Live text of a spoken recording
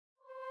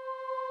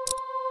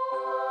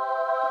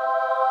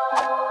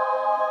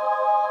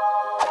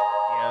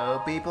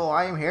Yo people,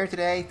 I am here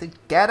today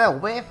together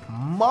with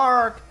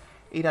Mark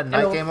in a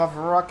night game of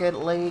Rocket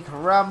League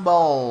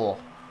Rumble.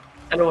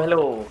 Hello,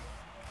 hello.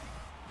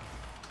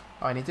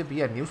 Oh, I need to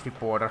be a news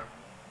reporter.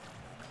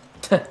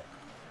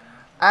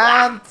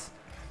 And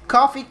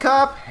Coffee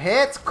Cup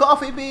hits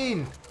Coffee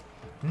Bean.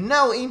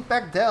 No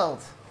impact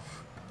dealt.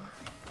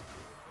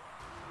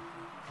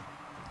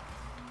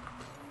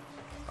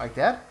 Like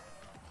that?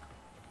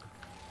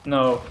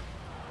 No.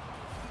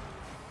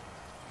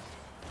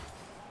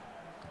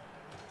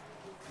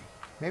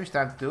 Maybe it's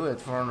time to do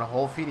it for the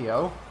whole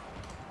video.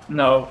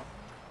 No.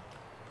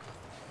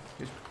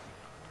 Just...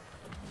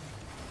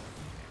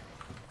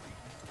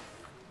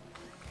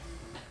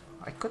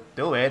 I could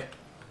do it.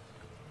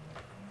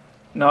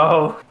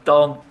 No,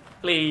 don't.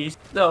 Please,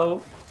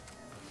 no.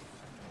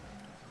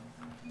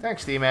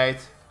 Thanks,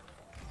 teammate.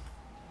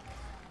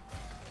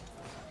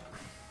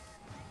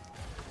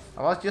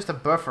 I was just a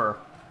buffer.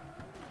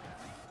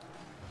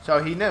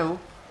 So he knew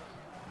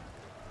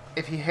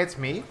if he hits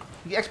me,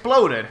 he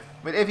exploded.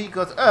 But if he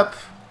got up,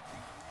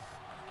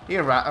 he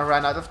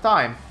ran out of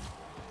time.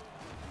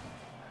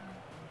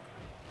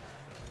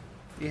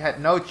 He had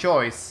no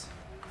choice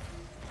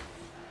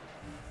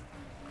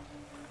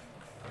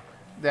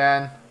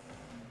than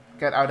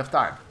get out of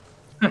time.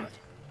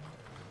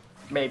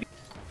 Maybe.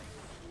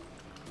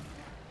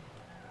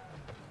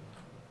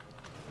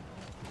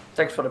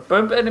 Thanks for the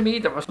bump enemy,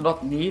 that was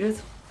not needed.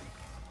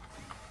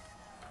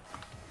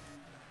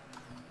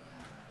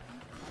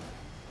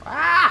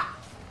 Ah!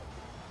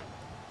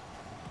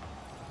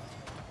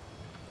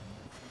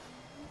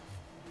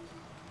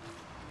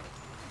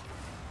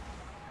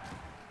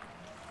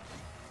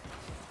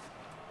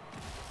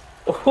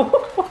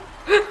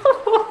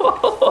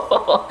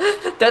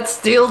 That's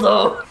steal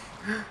though.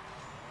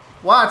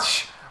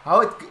 Watch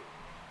how it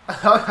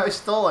how I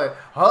stole it.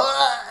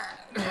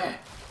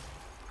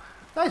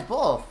 Nice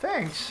ball,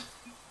 thanks.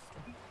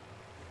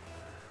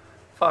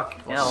 Fuck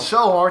hell. So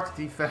hard to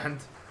defend.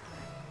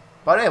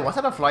 By the way, was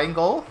that a flying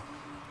goal?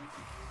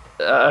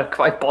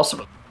 Quite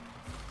possible.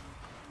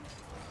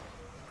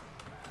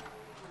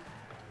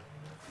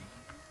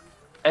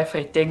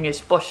 Everything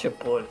is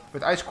possible.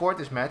 But I scored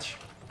this match.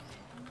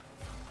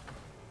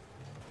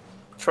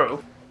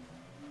 True.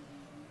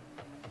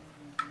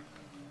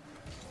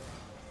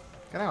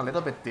 Getting a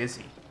little bit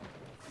dizzy.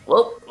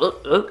 Well,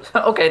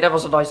 okay, that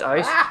was a nice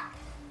ice. Ah!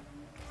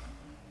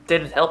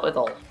 Didn't help at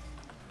all.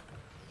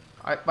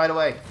 By the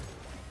way.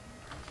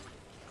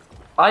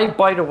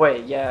 By the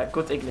way, yeah,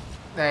 good English.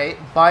 Hey,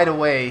 by the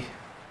way.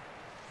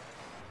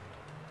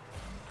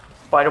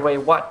 By the way,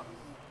 what?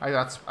 I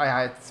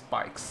had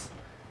spikes.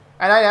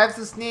 And I have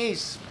to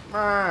sneeze.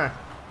 And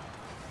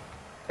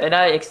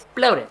I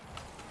exploded.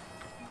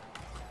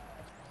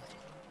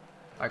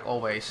 Like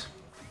always.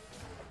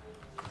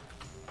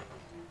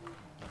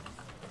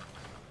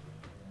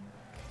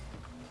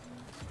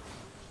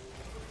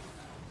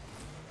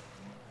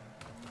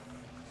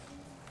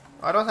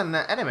 Oh, that was an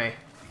enemy.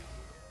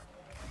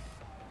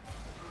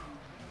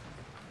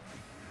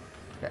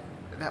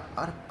 The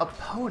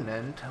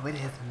opponent with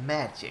his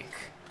magic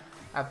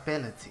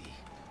ability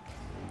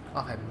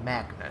of a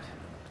magnet.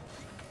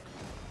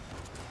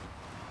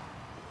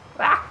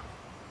 Ah!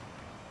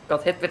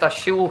 Got hit with a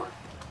shoe.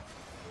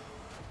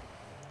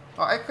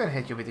 Oh, I can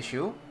hit you with a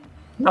shoe.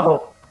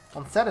 No.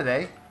 On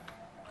Saturday.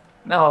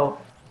 No.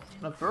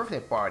 On a birthday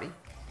party.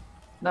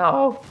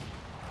 No.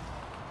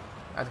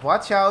 And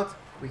watch out,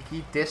 we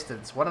keep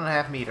distance,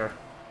 1.5 meter.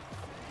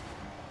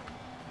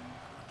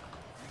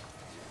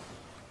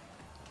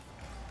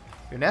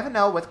 You never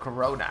know with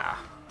Corona.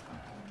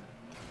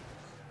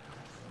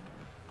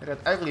 With that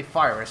ugly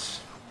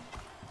virus.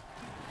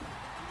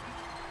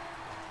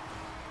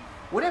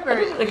 Would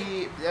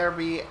there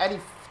be any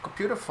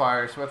computer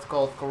virus what's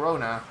called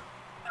Corona?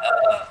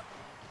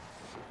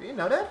 Do you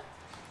know that?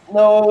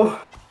 No.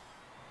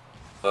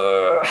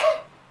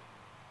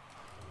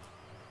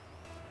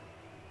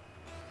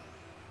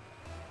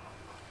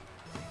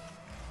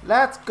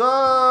 Let's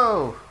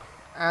go!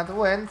 And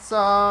win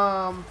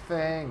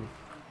something.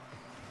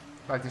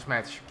 Like this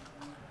match.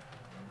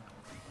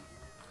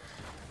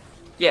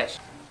 Yes.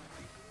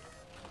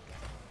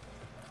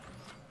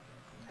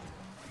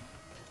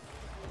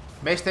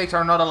 Mistakes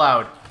are not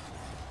allowed.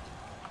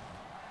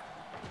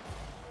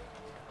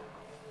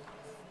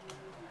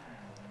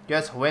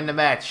 Just win the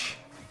match.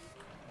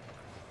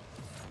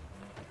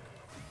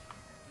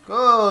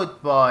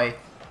 Good boy.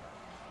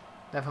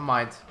 Never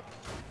mind.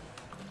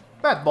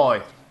 Bad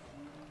boy.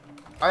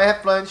 I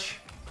have plunge.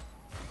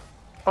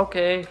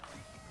 Okay.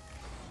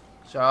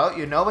 So,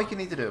 you know what you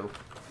need to do.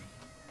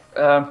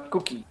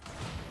 Cookie.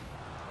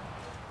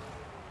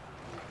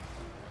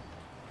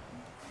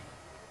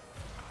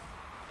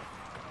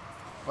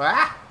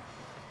 Ah!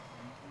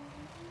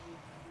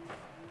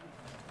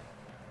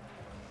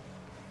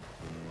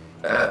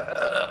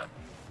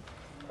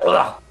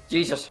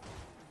 Jesus.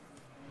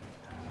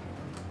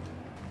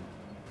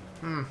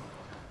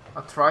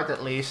 I tried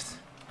at least.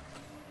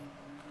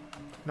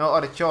 No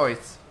other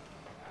choice.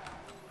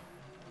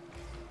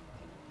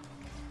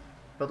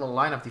 build a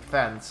line of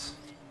defense.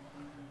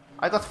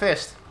 I got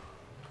fist.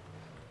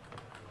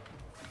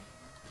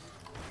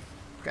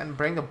 Can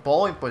bring the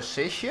ball in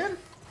position.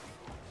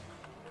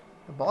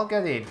 The ball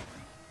get in.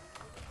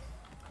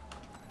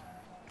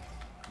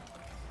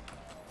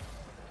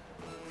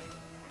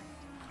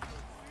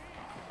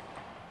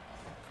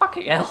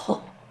 Fucking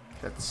hell.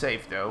 That's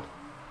safe though.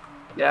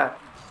 Yeah.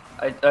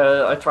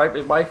 I tried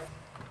with my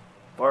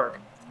work.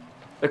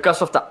 Because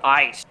of the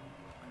ice.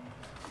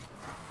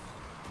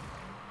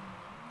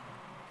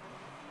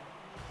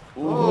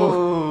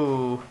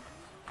 Ooh.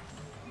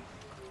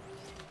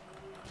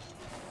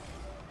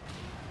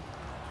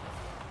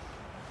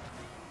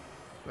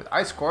 But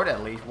I scored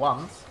at least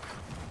once.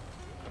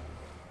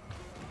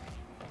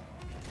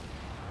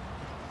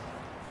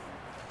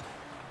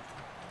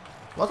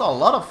 What a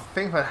lot of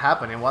things that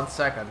happen in 1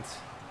 second.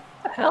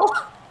 What the hell?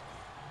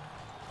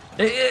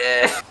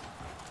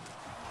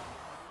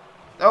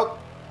 Oh,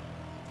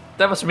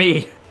 That was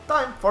me.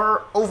 time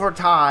for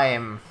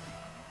overtime.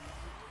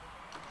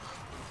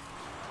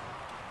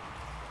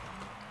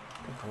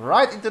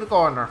 Right into the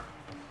corner.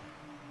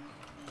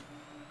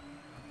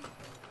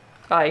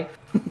 Hi.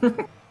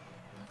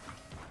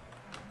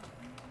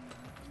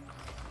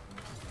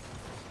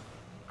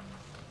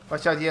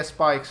 Watch out, he has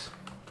spikes.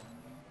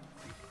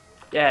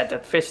 Yeah,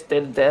 that fish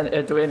didn't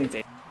do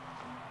anything.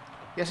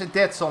 Yes, it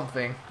did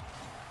something.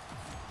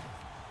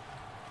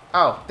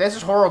 Oh, this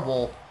is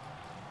horrible.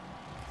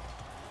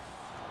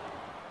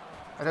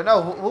 I don't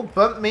know who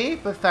bumped me,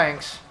 but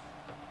thanks.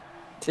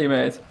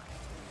 Teammate.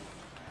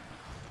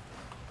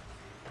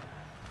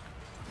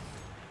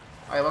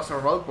 I lost a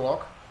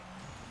roadblock.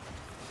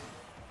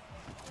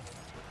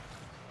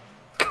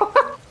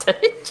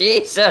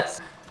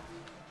 Jesus!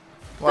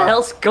 What What? the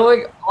hell's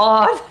going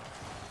on?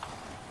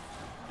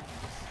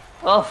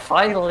 Oh,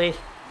 finally.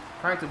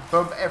 Trying to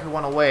bump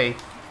everyone away.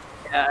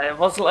 Yeah, it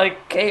was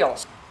like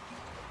chaos.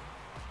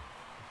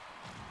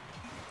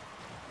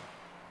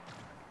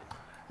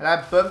 And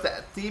I bumped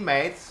a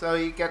teammate, so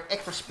you get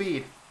extra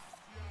speed.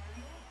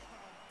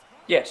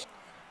 Yes.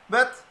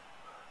 But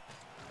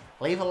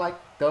leave a like,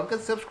 don't forget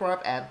to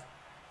subscribe, and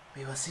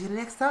we will see you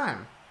next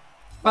time.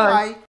 Bye. Bye.